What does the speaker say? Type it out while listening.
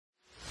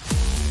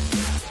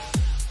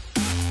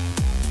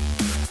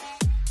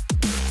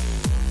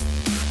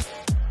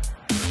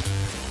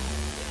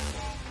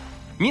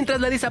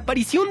Mientras la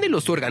desaparición de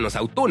los órganos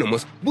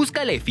autónomos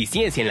busca la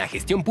eficiencia en la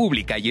gestión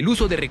pública y el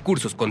uso de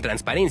recursos con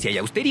transparencia y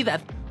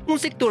austeridad, un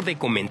sector de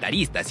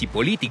comentaristas y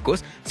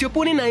políticos se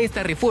oponen a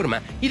esta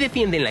reforma y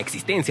defienden la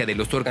existencia de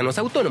los órganos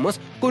autónomos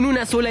con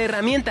una sola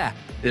herramienta: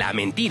 la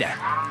mentira.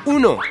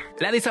 1.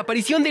 La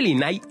desaparición del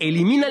INAI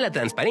elimina la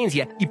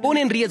transparencia y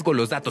pone en riesgo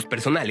los datos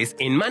personales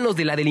en manos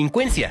de la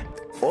delincuencia.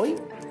 Hoy,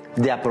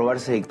 de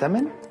aprobarse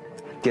dictamen,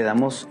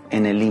 quedamos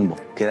en el limbo,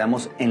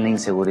 quedamos en la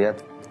inseguridad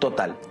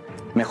total.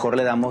 Mejor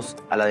le damos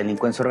a la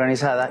delincuencia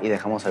organizada y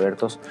dejamos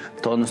abiertos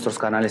todos nuestros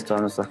canales,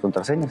 todas nuestras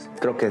contraseñas.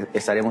 Creo que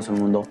estaremos en un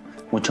mundo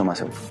mucho más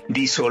seguro.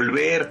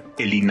 Disolver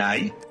el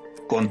INAI,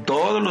 con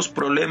todos los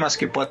problemas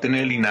que pueda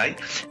tener el INAI,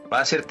 va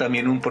a ser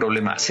también un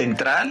problema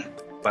central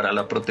para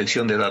la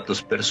protección de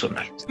datos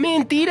personales.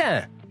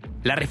 ¡Mentira!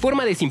 La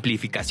reforma de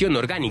simplificación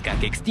orgánica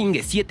que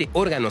extingue 7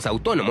 órganos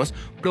autónomos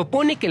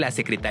propone que la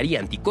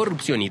Secretaría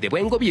Anticorrupción y de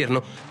Buen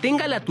Gobierno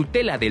tenga la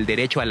tutela del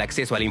derecho al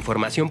acceso a la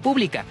información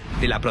pública,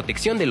 de la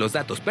protección de los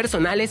datos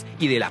personales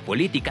y de la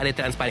política de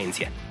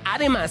transparencia.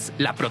 Además,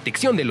 la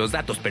protección de los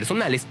datos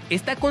personales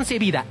está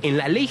concebida en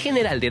la Ley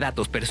General de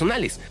Datos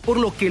Personales, por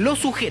lo que los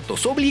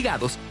sujetos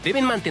obligados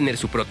deben mantener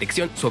su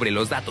protección sobre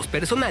los datos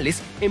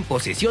personales en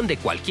posesión de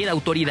cualquier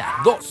autoridad.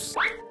 2.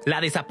 La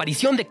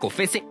desaparición de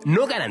COFECE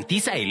no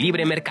garantiza el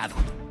libre mercado.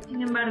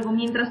 Sin embargo,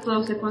 mientras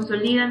todo se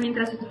consolida,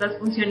 mientras estas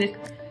funciones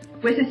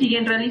se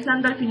siguen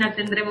realizando, al final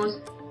tendremos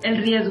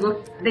el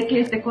riesgo de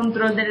que este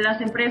control de las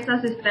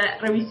empresas, esta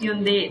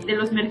revisión de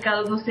los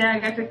mercados no se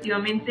haga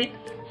efectivamente,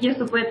 y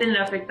esto puede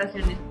tener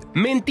afectaciones.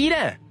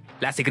 ¡Mentira!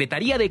 La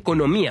Secretaría de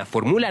Economía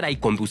formulará y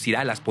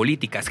conducirá las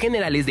políticas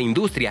generales de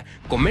industria,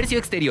 comercio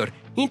exterior,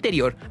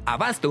 interior,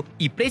 abasto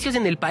y precios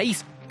en el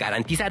país.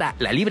 Garantizará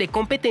la libre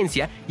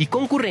competencia y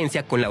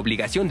concurrencia con la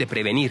obligación de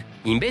prevenir,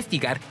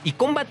 investigar y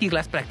combatir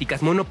las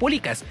prácticas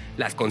monopólicas,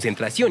 las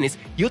concentraciones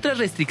y otras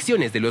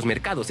restricciones de los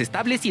mercados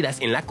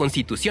establecidas en la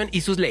Constitución y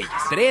sus leyes.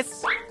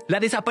 3. La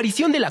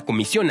desaparición de la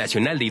Comisión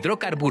Nacional de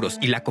Hidrocarburos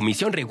y la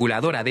Comisión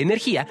Reguladora de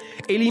Energía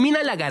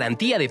elimina la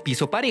garantía de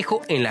piso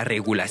parejo en la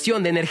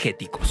regulación de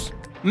energéticos.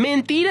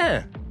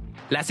 ¡Mentira!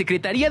 La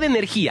Secretaría de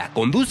Energía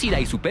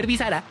conducirá y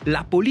supervisará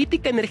la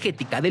política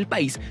energética del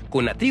país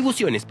con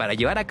atribuciones para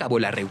llevar a cabo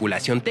la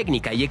regulación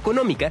técnica y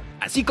económica,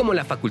 así como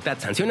la facultad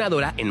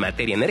sancionadora en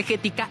materia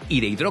energética y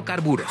de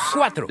hidrocarburos.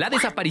 4. La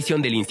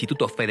desaparición del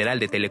Instituto Federal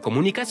de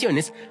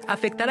Telecomunicaciones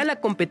afectará la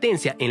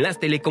competencia en las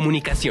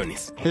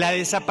telecomunicaciones. La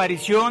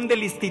desaparición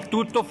del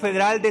Instituto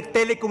Federal de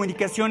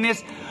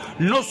Telecomunicaciones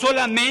no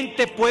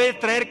solamente puede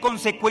traer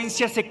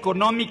consecuencias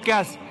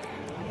económicas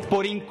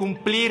por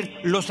incumplir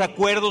los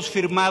acuerdos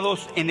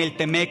firmados en el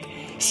TEMEC,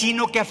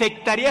 sino que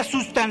afectaría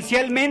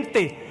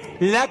sustancialmente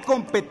la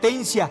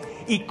competencia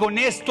y con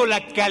esto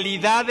la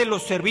calidad de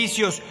los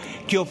servicios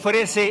que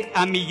ofrece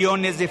a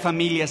millones de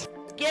familias.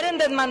 Quieren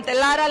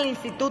desmantelar al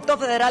Instituto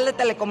Federal de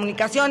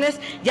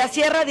Telecomunicaciones y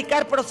así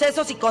erradicar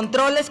procesos y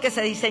controles que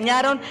se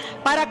diseñaron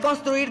para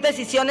construir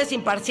decisiones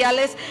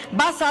imparciales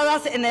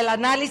basadas en el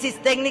análisis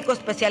técnico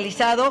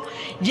especializado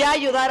y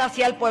ayudar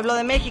así al pueblo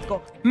de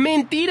México.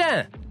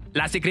 ¡Mentira!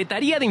 La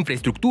Secretaría de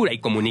Infraestructura y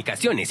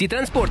Comunicaciones y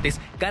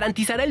Transportes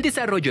garantizará el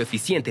desarrollo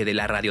eficiente de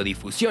la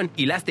radiodifusión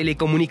y las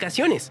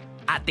telecomunicaciones.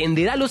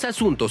 Atenderá los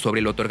asuntos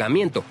sobre el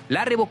otorgamiento,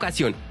 la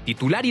revocación,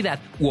 titularidad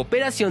u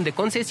operación de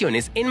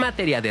concesiones en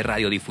materia de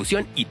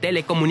radiodifusión y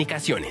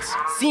telecomunicaciones.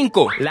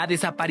 5. La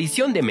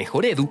desaparición de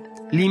Mejoredu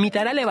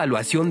limitará la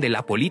evaluación de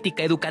la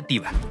política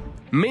educativa.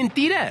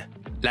 ¡Mentira!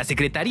 La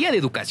Secretaría de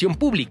Educación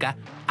Pública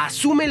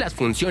asume las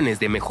funciones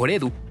de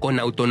Mejoredu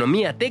con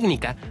autonomía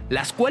técnica,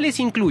 las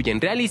cuales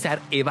incluyen realizar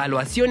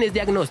evaluaciones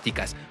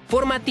diagnósticas,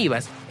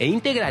 formativas e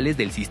integrales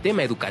del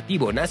sistema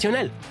educativo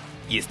nacional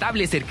y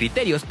establecer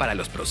criterios para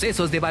los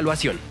procesos de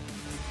evaluación.